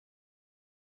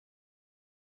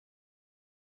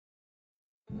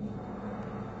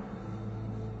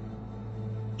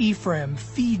Ephraim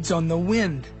feeds on the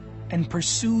wind and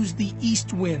pursues the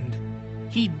east wind.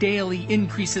 He daily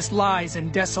increases lies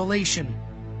and desolation.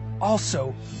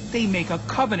 Also, they make a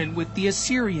covenant with the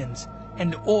Assyrians,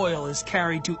 and oil is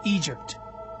carried to Egypt.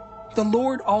 The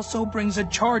Lord also brings a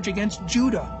charge against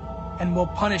Judah, and will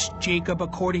punish Jacob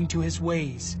according to his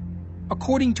ways.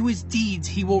 According to his deeds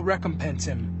he will recompense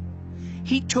him.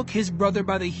 He took his brother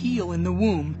by the heel in the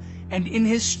womb, and in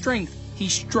his strength he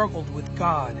struggled with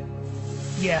God.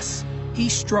 Yes, he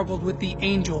struggled with the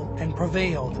angel and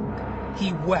prevailed.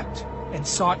 He wept and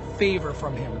sought favor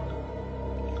from him.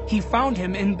 He found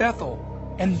him in Bethel,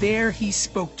 and there he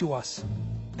spoke to us.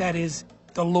 That is,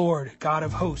 the Lord God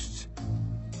of hosts.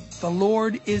 The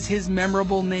Lord is his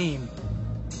memorable name.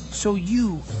 So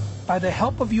you, by the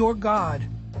help of your God,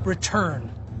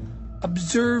 return.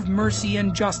 Observe mercy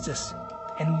and justice,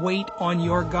 and wait on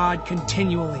your God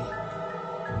continually.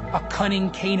 A cunning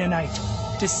Canaanite,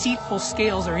 deceitful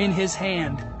scales are in his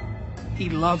hand. He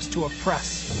loves to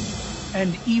oppress.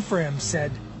 And Ephraim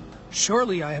said,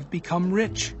 Surely I have become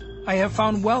rich. I have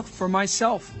found wealth for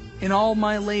myself in all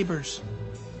my labors.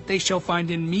 They shall find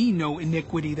in me no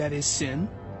iniquity that is sin.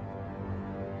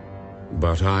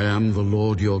 But I am the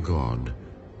Lord your God,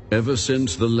 ever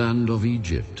since the land of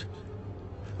Egypt.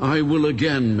 I will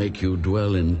again make you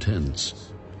dwell in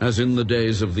tents, as in the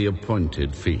days of the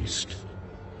appointed feast.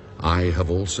 I have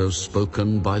also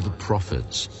spoken by the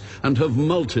prophets, and have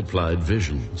multiplied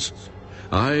visions.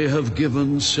 I have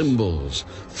given symbols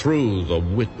through the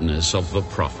witness of the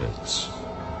prophets.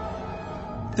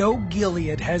 Though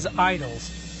Gilead has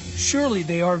idols, surely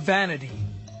they are vanity.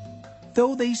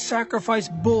 Though they sacrifice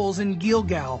bulls in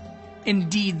Gilgal,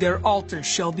 indeed their altars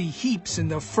shall be heaps in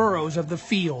the furrows of the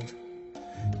field.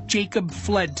 Jacob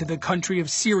fled to the country of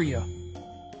Syria.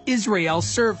 Israel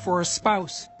served for a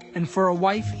spouse, and for a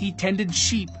wife he tended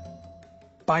sheep.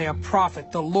 By a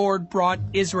prophet the Lord brought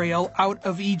Israel out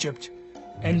of Egypt,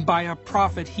 and by a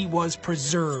prophet he was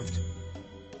preserved.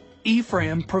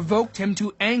 Ephraim provoked him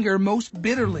to anger most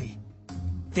bitterly.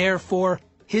 Therefore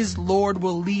his Lord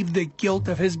will leave the guilt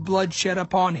of his bloodshed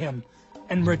upon him,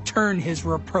 and return his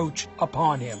reproach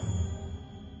upon him.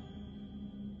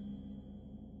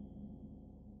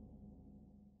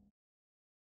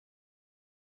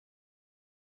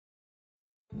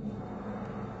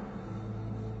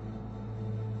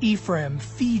 Ephraim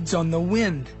feeds on the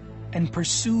wind and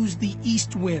pursues the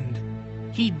east wind.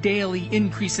 He daily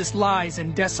increases lies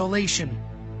and desolation.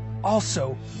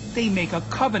 Also, they make a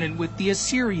covenant with the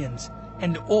Assyrians,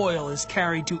 and oil is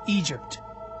carried to Egypt.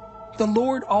 The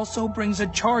Lord also brings a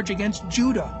charge against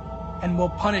Judah, and will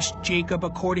punish Jacob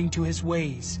according to his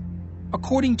ways.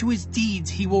 According to his deeds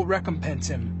he will recompense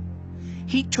him.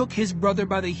 He took his brother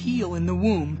by the heel in the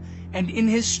womb, and in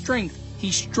his strength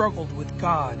he struggled with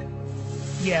God.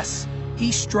 Yes,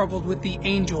 he struggled with the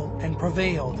angel and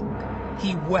prevailed.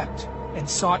 He wept and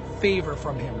sought favor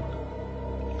from him.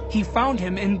 He found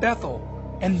him in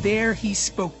Bethel, and there he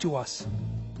spoke to us.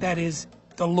 That is,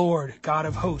 the Lord God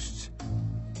of hosts.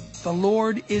 The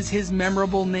Lord is his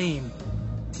memorable name.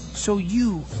 So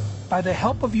you, by the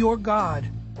help of your God,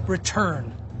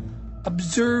 return.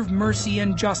 Observe mercy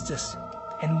and justice,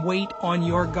 and wait on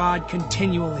your God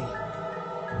continually.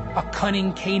 A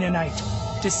cunning Canaanite,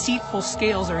 deceitful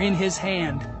scales are in his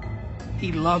hand.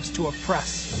 He loves to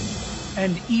oppress.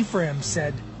 And Ephraim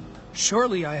said,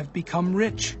 Surely I have become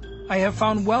rich. I have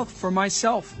found wealth for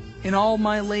myself in all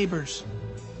my labors.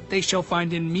 They shall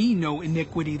find in me no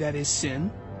iniquity that is sin.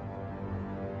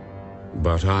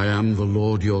 But I am the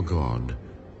Lord your God,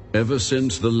 ever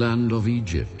since the land of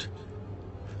Egypt.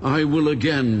 I will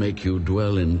again make you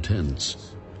dwell in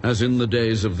tents, as in the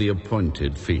days of the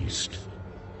appointed feast.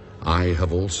 I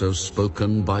have also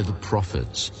spoken by the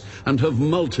prophets, and have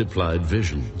multiplied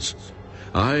visions.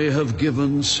 I have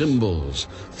given symbols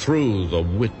through the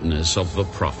witness of the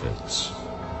prophets.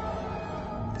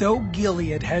 Though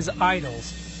Gilead has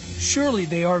idols, surely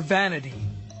they are vanity.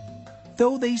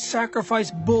 Though they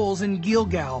sacrifice bulls in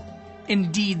Gilgal,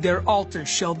 indeed their altars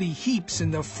shall be heaps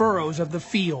in the furrows of the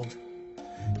field.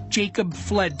 Jacob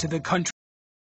fled to the country